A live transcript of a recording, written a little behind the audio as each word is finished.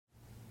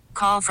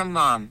Call from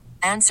mom.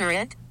 Answer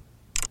it.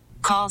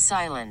 Call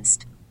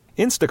silenced.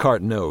 Instacart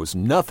knows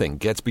nothing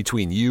gets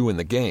between you and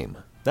the game.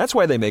 That's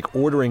why they make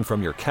ordering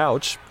from your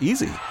couch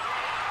easy.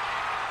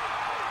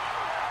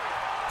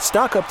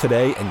 Stock up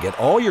today and get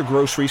all your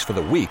groceries for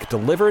the week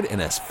delivered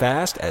in as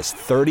fast as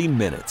 30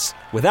 minutes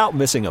without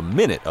missing a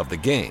minute of the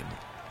game.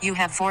 You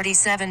have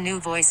 47 new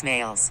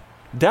voicemails.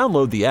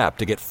 Download the app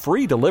to get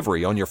free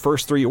delivery on your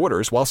first 3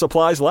 orders while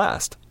supplies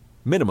last.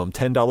 Minimum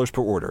 $10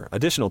 per order.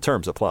 Additional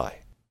terms apply.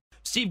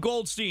 Steve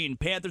Goldstein,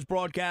 Panthers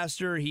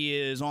broadcaster. He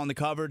is on the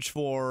coverage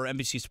for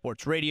NBC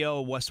Sports Radio,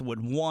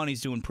 Westwood One.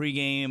 He's doing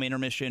pregame,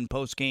 intermission,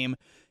 postgame.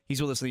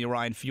 He's with us in the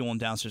Orion Fuel and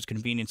Downstairs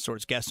Convenience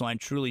Stores guest line.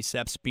 Truly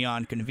steps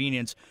beyond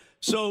convenience.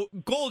 So,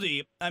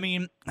 Goldie, I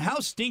mean,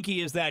 how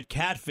stinky is that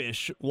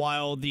catfish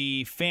while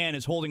the fan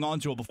is holding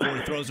onto it before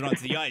he throws it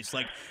onto the ice?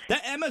 Like,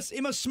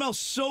 it must smell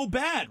so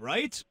bad,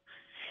 right?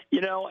 You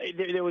know,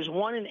 there was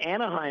one in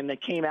Anaheim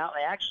that came out.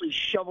 They actually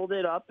shoveled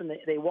it up, and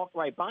they walked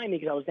right by me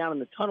because I was down in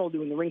the tunnel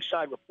doing the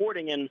ringside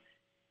reporting. And,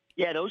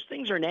 yeah, those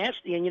things are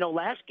nasty. And, you know,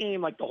 last game,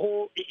 like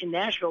in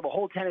Nashville, the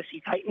whole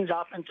Tennessee Titans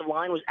offensive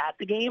line was at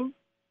the game,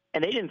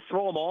 and they didn't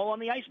throw them all on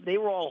the ice. But they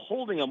were all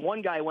holding them.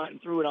 One guy went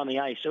and threw it on the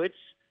ice. So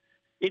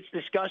it's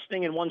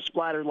disgusting, and one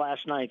splattered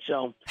last night.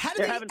 So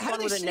they're having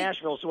fun with it in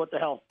Nashville, so what the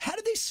hell? How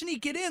did they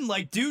sneak it in?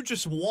 Like, dude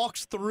just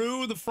walks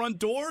through the front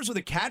doors with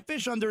a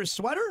catfish under his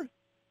sweater?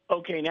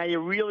 Okay, now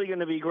you're really going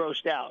to be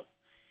grossed out.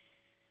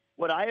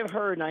 What I have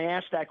heard, and I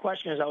asked that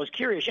question as I was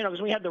curious, you know,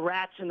 because we had the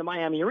rats in the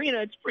Miami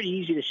arena, it's pretty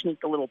easy to sneak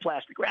the little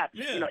plastic rats.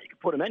 Yeah. You know, you can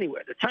put them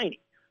anywhere. They're tiny.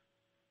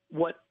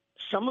 What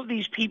some of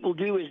these people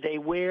do is they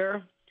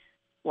wear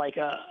like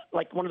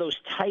one of those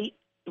tight,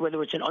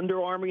 whether it's an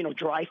Under Armour, you know,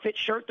 dry fit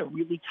shirt, the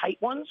really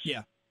tight ones.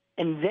 Yeah.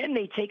 And then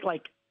they take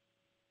like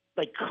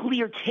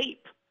clear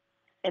tape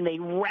and they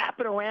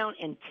wrap it around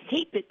and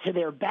tape it to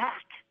their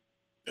back.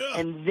 Ugh.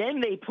 And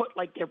then they put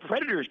like their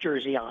Predators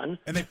jersey on,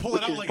 and they pull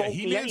it out like a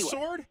He-Man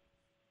sword.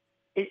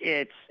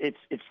 It's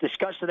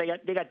disgusting.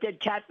 They got dead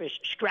catfish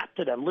strapped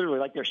to them, literally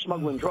like they're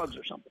smuggling drugs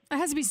or something. It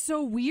has to be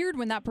so weird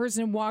when that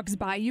person walks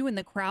by you in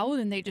the crowd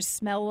and they just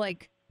smell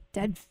like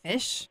dead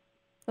fish.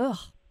 Ugh,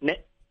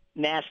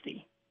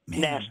 nasty,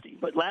 Man. nasty.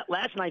 But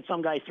last night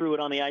some guy threw it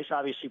on the ice.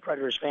 Obviously,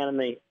 Predators fan, and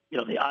they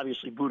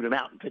obviously booted him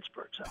out in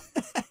Pittsburgh.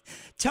 So.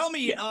 Tell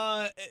me,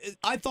 I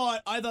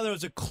thought there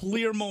was a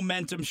clear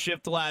momentum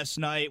shift last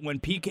night when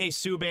PK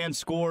Subban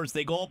scores.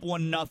 They go up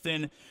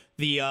 1-0.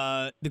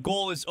 The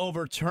goal is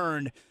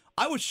overturned.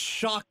 I was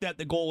shocked that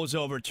the goal was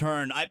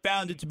overturned. I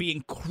found it to be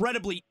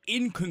incredibly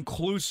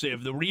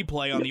inconclusive, the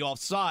replay on the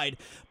offside.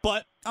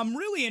 But I'm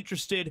really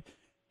interested.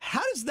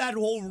 How does that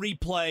whole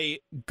replay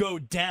go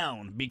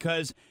down?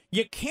 Because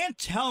you can't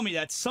tell me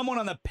that someone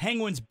on the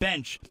Penguins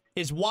bench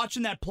is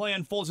watching that play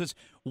unfold and says,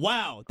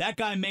 wow, that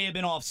guy may have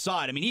been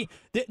offside. I mean,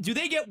 do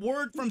they get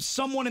word from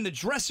someone in the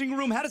dressing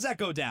room? How does that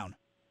go down?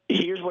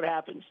 Here's what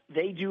happens.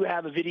 They do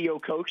have a video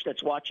coach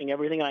that's watching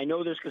everything. I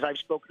know this because I've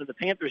spoken to the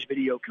Panthers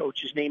video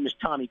coach. His name is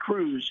Tommy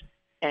Cruz,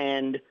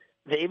 and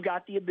they've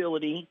got the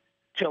ability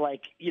to,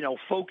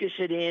 focus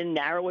it in,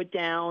 narrow it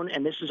down,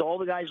 and this is all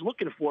the guy's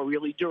looking for,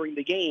 really, during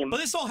the game. But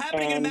this is all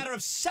happening in a matter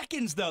of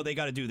seconds, though. They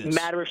got to do this.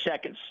 Matter of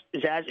seconds.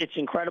 It's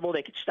incredible.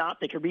 They could stop.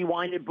 They could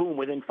rewind it, boom,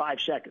 within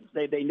 5 seconds.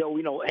 They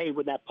know, hey,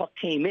 when that puck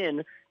came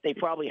in, they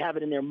probably have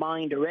it in their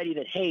mind already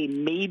that, hey,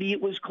 maybe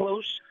it was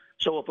close.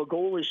 So if a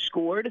goal is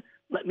scored,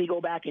 let me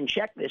go back and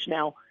check this.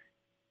 Now,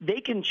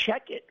 they can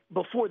check it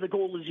before the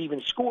goal is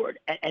even scored,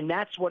 and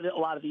that's what a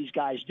lot of these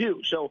guys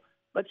do. So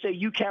let's say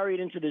you carry it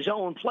into the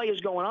zone, play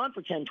is going on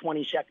for 10,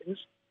 20 seconds,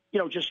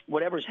 just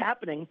whatever's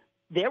happening,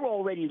 they're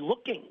already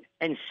looking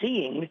and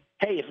seeing,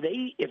 hey,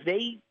 if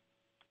they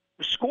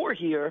score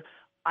here,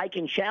 I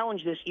can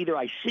challenge this. Either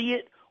I see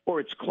it or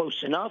it's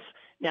close enough.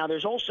 Now,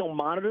 there's also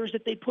monitors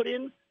that they put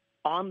in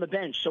on the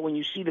bench. So when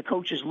you see the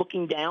coaches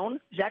looking down,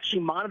 there's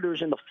actually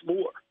monitors in the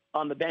floor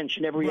on the bench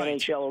in every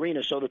NHL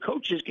arena. So the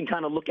coaches can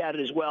kind of look at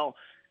it as well.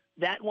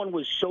 That one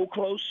was so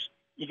close.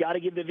 You got to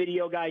give the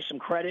video guys some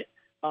credit.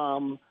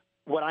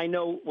 What I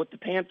know, what the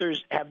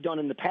Panthers have done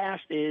in the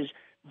past is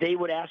they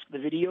would ask the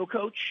video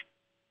coach,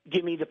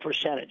 give me the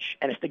percentage.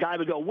 And if the guy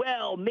would go,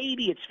 well,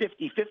 maybe it's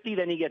 50-50,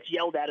 then he gets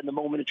yelled at in the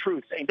moment of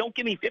truth, saying, don't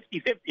give me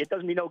 50-50. It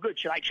doesn't be no good.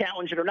 Should I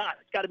challenge it or not?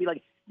 It's got to be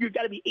like, you've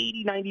got to be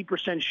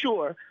 80-90%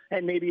 sure,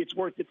 and maybe it's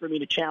worth it for me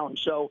to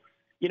challenge. So,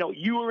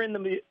 you were in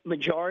the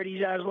majority,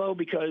 Zaslow,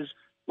 because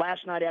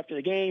last night after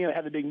the game, I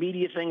had the big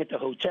media thing at the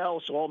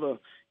hotel, so all the,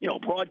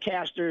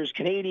 broadcasters,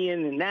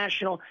 Canadian and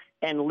national,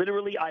 and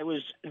literally I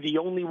was the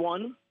only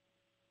one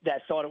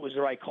that thought it was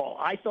the right call.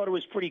 I thought it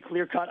was pretty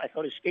clear-cut. I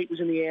thought his skate was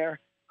in the air.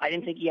 I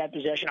didn't think he had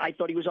possession. I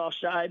thought he was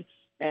offside,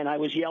 and I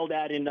was yelled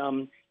at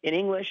in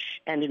English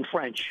and in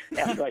French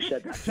after I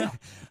said that. So.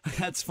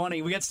 That's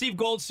funny. We got Steve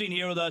Goldstein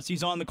here with us.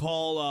 He's on the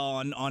call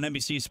on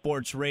NBC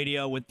Sports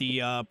Radio with the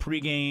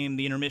pregame,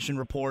 the intermission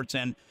reports,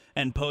 and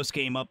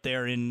postgame up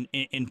there in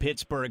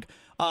Pittsburgh.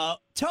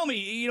 Tell me,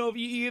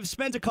 you've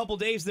spent a couple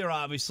days there,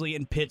 obviously,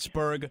 in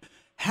Pittsburgh.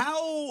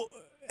 How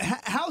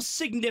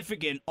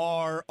significant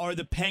are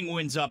the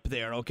Penguins up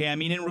there? Okay, I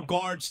mean, in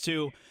regards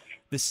to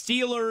the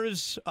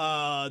Steelers,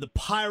 the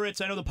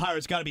Pirates. I know the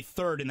Pirates got to be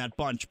third in that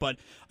bunch, but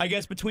I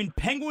guess between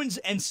Penguins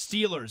and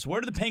Steelers,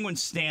 where do the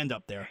Penguins stand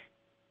up there?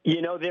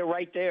 They're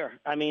right there.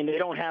 I mean, they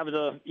don't have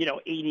the,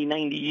 80,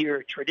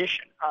 90-year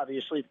tradition,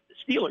 obviously,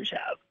 the Steelers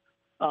have.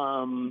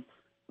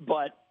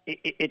 But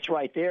it's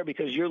right there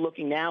because you're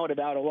looking now at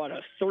about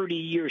a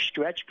 30-year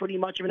stretch pretty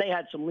much. I mean, they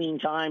had some lean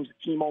times.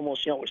 The team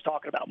almost, was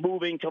talking about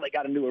moving until they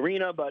got a new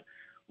arena. But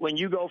when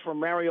you go from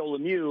Mario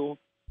Lemieux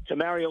to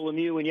Mario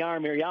Lemieux and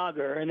Jaromir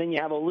Jagr, and then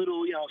you have a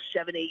little,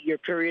 7-8 year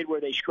period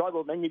where they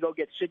struggled, then you go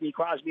get Sidney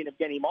Crosby and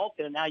Evgeny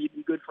Malkin, and now you'd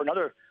be good for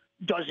another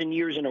dozen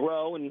years in a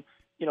row. And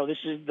this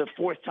is the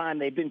fourth time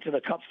they've been to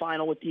the Cup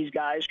final with these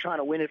guys, trying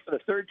to win it for the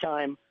third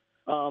time.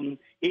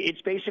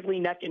 It's basically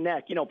neck and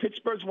neck.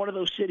 Pittsburgh's one of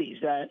those cities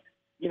that,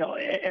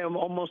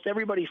 almost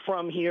everybody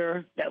from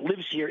here that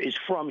lives here is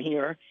from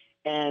here,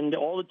 and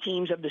all the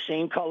teams have the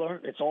same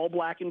color. It's all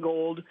black and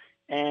gold,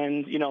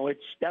 and,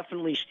 it's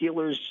definitely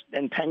Steelers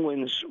and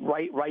Penguins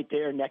right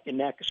there, neck and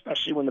neck,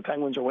 especially when the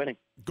Penguins are winning.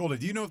 Goldie,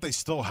 do you know if they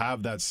still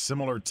have that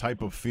similar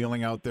type of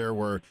feeling out there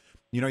where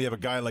you have a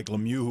guy like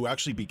Lemieux who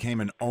actually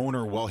became an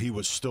owner while he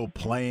was still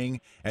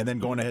playing and then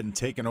going ahead and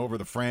taking over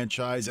the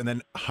franchise and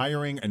then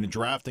hiring and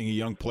drafting a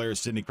young player,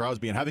 Sidney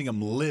Crosby, and having him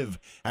live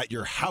at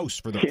your house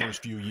for the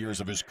first few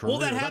years of his career? Well,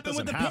 that happened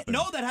with happen.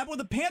 No, that happened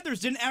with the Panthers.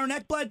 Didn't Aaron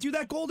Ekblad do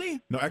that,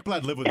 Goldie? No,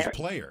 Ekblad lived with his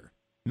player,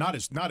 not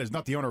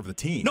the owner of the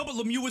team. No, but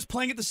Lemieux was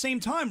playing at the same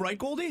time, right,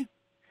 Goldie?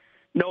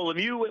 No,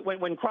 Lemieux,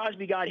 when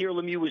Crosby got here,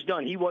 Lemieux was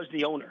done. He was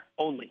the owner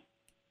only.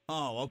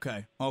 Oh,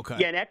 okay.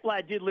 Yeah, and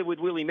Ekblad did live with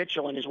Willie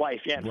Mitchell and his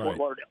wife, in Fort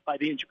Lauderdale by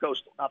the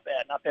Intracoastal. Not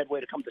bad way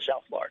to come to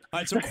South Florida. All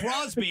right, so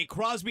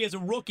Crosby as a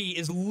rookie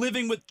is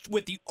living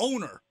with the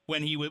owner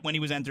when he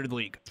was entered the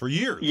league for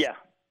years.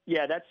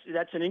 Yeah,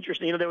 that's an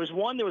interesting. There was a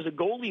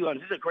goalie once.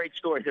 This is a great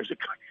story.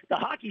 The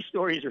hockey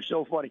stories are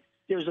so funny.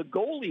 There's a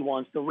goalie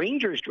once. The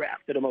Rangers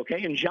drafted him,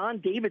 okay, and John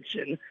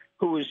Davidson,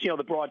 who was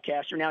the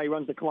broadcaster, now he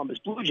runs the Columbus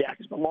Blue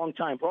Jackets, but a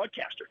longtime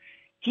broadcaster.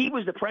 He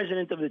was the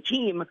president of the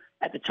team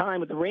at the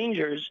time with the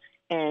Rangers,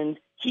 and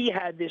he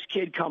had this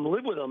kid come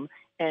live with him.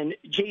 And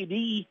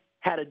JD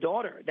had a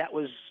daughter that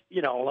was,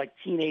 like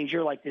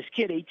teenager, like this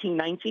kid, 18,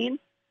 19.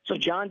 So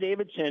John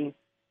Davidson,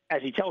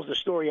 as he tells the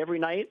story every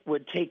night,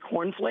 would take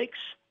cornflakes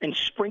and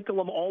sprinkle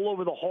them all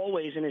over the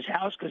hallways in his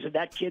house because if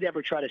that kid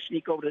ever tried to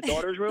sneak over to the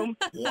daughter's room,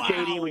 wow.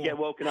 JD would get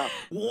woken up.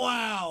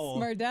 Wow.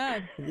 Smart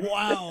dad.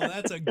 Wow,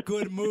 that's a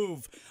good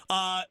move.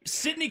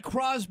 Sidney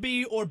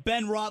Crosby or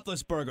Ben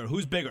Roethlisberger?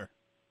 Who's bigger?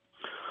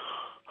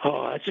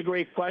 Oh, that's a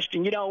great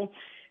question.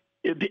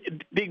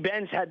 Big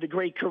Ben's had the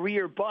great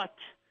career, but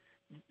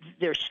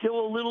there's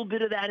still a little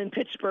bit of that in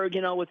Pittsburgh,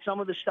 with some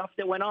of the stuff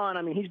that went on.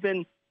 I mean, he's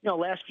been,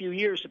 last few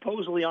years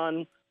supposedly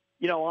on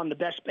the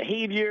best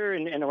behavior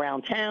and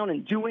around town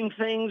and doing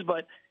things.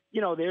 But,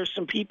 there's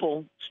some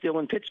people still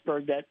in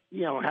Pittsburgh that,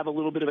 have a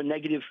little bit of a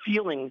negative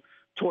feeling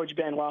towards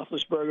Ben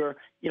Roethlisberger.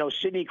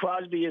 Sidney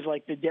Crosby is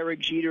like the Derek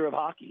Jeter of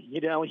hockey.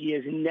 He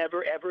has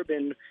never, ever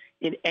been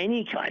in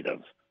any kind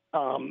of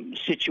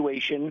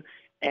situation,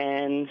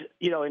 and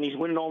he's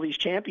winning all these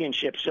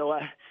championships. So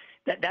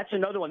that's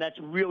another one that's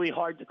really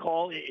hard to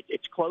call.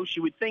 It's close.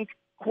 You would think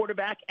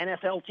quarterback,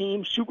 NFL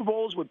team, Super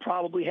Bowls would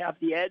probably have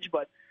the edge,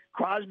 but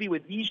Crosby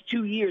with these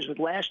 2 years, with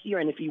last year,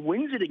 and if he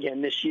wins it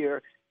again this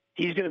year,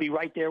 he's going to be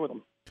right there with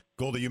him.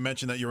 Goldie, you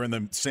mentioned that you were in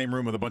the same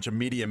room with a bunch of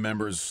media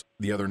members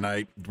the other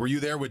night. Were you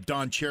there with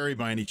Don Cherry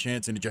by any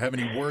chance, and did you have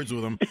any words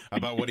with him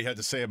about what he had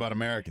to say about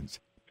Americans?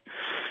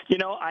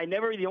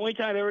 The only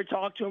time I ever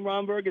talked to him,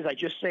 Romberg, is I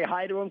just say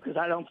hi to him because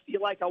I don't feel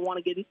like I want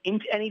to get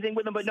into anything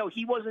with him. But no,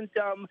 he wasn't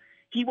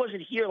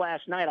here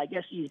last night. I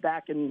guess he's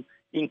back in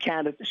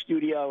Canada at the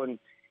studio, and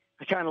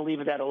I kind of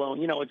leave that alone.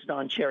 It's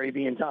Don Cherry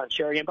being Don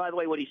Cherry. And by the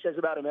way, what he says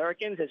about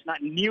Americans is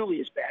not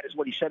nearly as bad as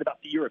what he said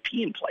about the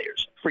European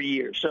players for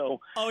years. So,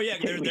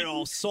 they're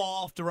all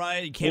soft,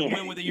 right? You can't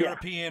win with a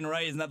European,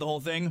 right? Isn't that the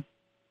whole thing?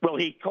 Well,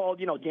 he called,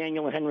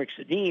 Daniel and Henrik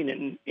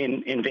Sedin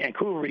in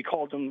Vancouver. He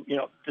called them,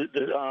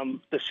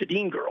 the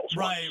Sedin girls.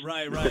 Right.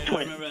 I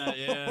remember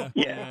that.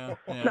 Yeah.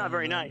 It's not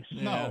very nice.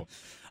 Yeah.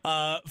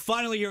 No.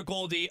 Finally here,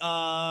 Goldie.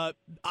 I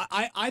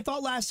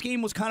thought last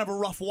game was kind of a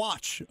rough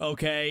watch.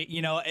 Okay,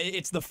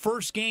 it's the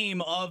first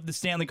game of the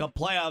Stanley Cup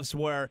playoffs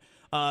where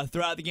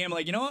throughout the game, I'm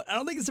like, I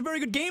don't think it's a very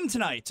good game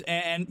tonight.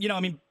 And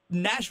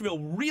Nashville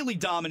really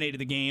dominated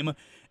the game.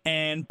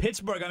 And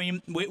Pittsburgh,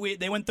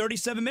 they went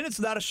 37 minutes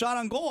without a shot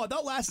on goal. I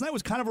thought last night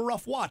was kind of a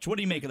rough watch. What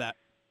do you make of that?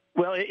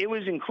 Well, it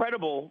was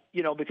incredible,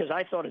 because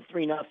I thought at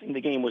 3-0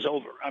 the game was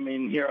over.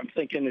 Here I'm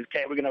thinking,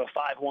 okay, we're going to have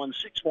a 5-1,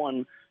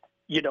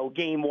 6-1,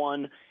 game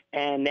one,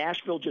 and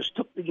Nashville just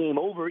took the game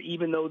over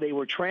even though they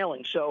were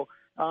trailing. So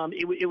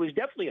it was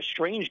definitely a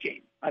strange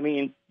game.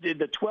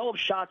 The 12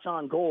 shots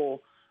on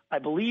goal, I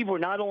believe, were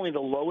not only the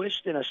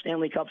lowest in a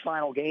Stanley Cup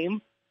final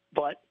game,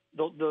 but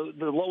the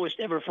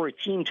lowest ever for a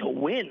team to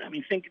win.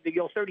 Think they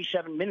go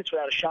 37 minutes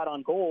without a shot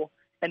on goal,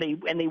 and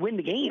they win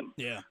the game.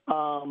 Yeah.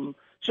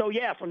 So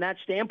from that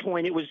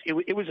standpoint, it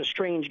was a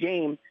strange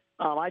game.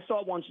 I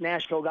thought once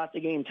Nashville got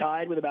the game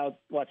tied with about,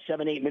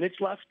 7-8 minutes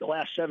left, the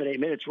last 7-8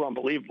 minutes were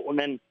unbelievable. And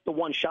then the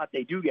one shot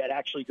they do get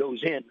actually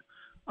goes in.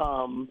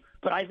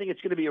 But I think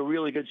it's going to be a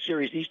really good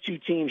series. These two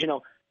teams,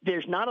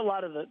 there's not a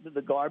lot of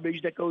the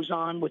garbage that goes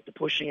on with the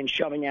pushing and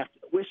shoving after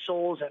the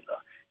whistles and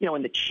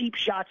and the cheap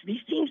shots.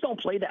 These teams don't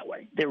play that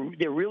way. They're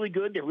really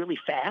good. They're really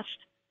fast,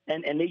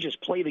 and they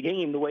just play the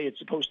game the way it's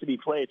supposed to be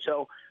played.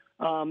 So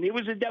it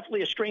was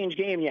definitely a strange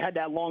game. You had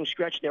that long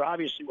stretch there,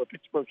 obviously, where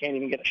Pittsburgh can't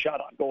even get a shot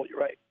on goal. You're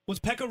right. Was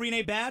Pekka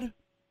Rinne bad?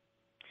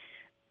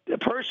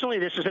 Personally,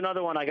 this is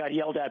another one I got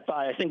yelled at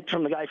by, I think,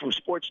 from the guy from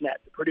Sportsnet,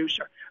 the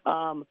producer.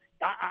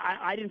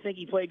 I didn't think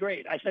he played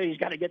great. I said he's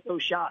got to get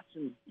those shots,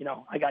 and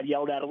I got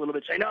yelled at a little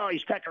bit, saying, "No,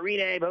 he's Pekka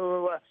Rinne." Blah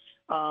blah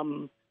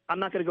blah. I'm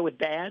not going to go with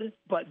bad,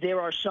 but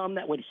there are some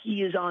that when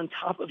he is on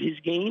top of his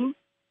game,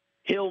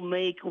 he'll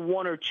make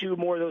one or two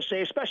more of those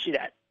saves, especially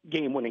that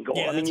game-winning goal.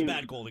 Yeah, that's a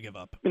bad goal to give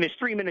up. And there's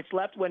 3 minutes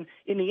left. When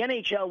in the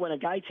NHL, when a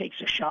guy takes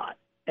a shot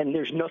and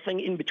there's nothing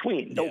in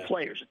between, no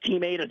players, a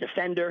teammate, a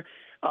defender.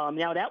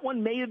 Now that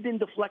one may have been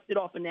deflected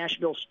off a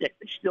Nashville stick.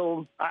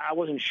 I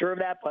wasn't sure of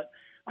that, but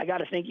I got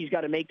to think he's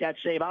got to make that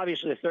save.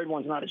 Obviously, the third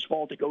one's not his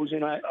fault. It goes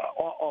in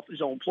off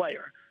his own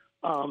player.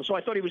 So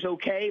I thought he was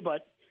okay,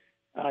 but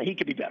he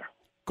could be better.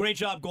 Great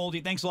job,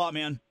 Goldie. Thanks a lot,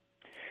 man.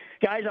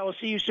 Guys, I will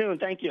see you soon.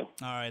 Thank you. All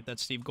right,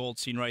 that's Steve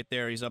Goldstein right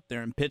there. He's up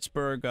there in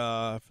Pittsburgh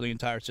for the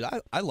entire season.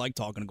 I like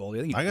talking to Goldie.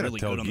 I think he's really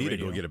good on the radio. I got to tell Guy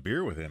to go get a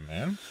beer with him,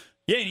 man.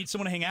 Yeah, he needs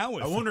someone to hang out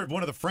with. I wonder if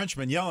one of the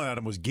Frenchmen yelling at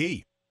him was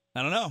Guy.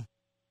 I don't know.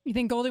 You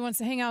think Goldie wants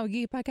to hang out with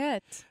Guy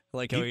Paquette?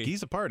 Like how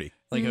he's a party.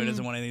 Like how he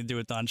doesn't want anything to do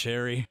with Don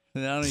Cherry. I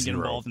don't even get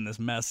involved in this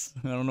mess.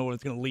 I don't know where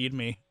it's going to lead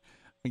me.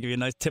 I'll give you a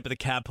nice tip of the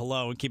cap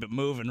hello and keep it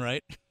moving,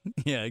 right?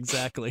 Yeah,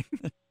 exactly.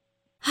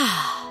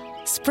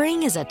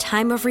 Spring is a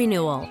time of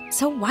renewal,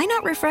 so why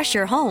not refresh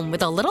your home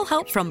with a little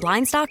help from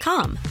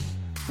Blinds.com?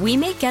 We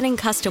make getting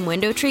custom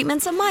window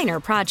treatments a minor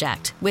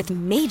project with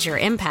major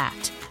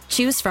impact.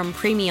 Choose from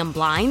premium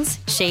blinds,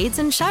 shades,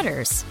 and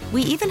shutters.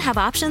 We even have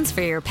options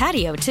for your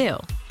patio, too.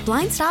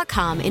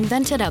 Blinds.com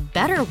invented a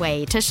better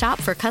way to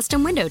shop for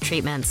custom window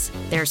treatments.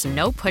 There's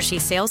no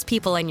pushy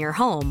salespeople in your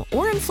home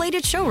or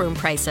inflated showroom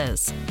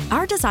prices.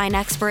 Our design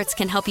experts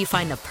can help you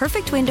find the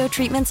perfect window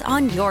treatments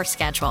on your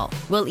schedule.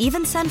 We'll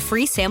even send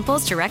free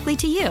samples directly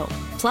to you.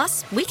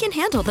 Plus, we can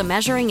handle the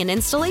measuring and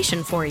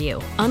installation for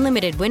you.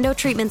 Unlimited window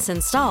treatments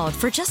installed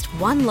for just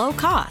one low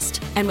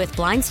cost. And with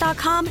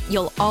Blinds.com,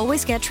 you'll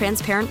always get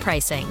transparent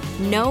pricing.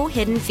 No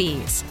hidden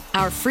fees.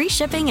 Our free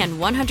shipping and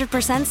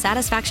 100%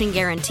 satisfaction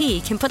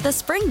guarantee can put the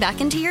spring back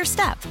into your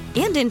step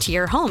and into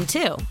your home,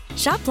 too.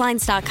 Shop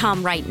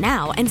Blinds.com right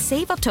now and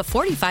save up to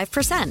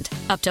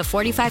 45%. Up to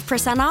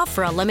 45% off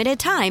for a limited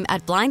time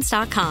at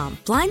Blinds.com.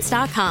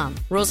 Blinds.com.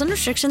 Rules and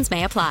restrictions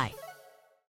may apply.